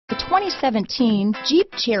2017 Jeep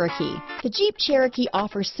Cherokee. The Jeep Cherokee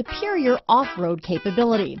offers superior off-road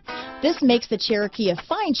capability. This makes the Cherokee a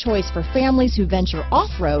fine choice for families who venture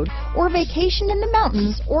off-road or vacation in the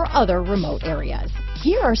mountains or other remote areas.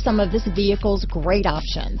 Here are some of this vehicle's great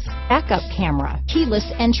options: backup camera, keyless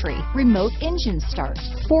entry, remote engine start,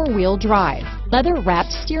 four-wheel drive,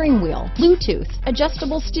 leather-wrapped steering wheel, Bluetooth,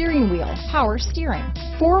 adjustable steering wheel, power steering,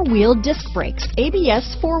 four-wheel disc brakes,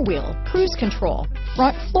 ABS four-wheel, cruise control,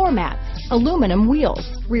 front floor mats, aluminum wheels,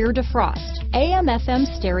 rear defrost, AM/FM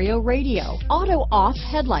stereo radio, auto-off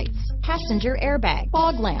headlights, passenger airbag,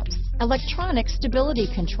 fog lamps, electronic stability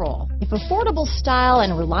control. If affordable style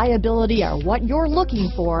and reliability are what you're looking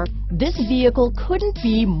for, this vehicle couldn't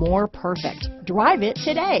be more perfect. Drive it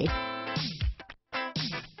today.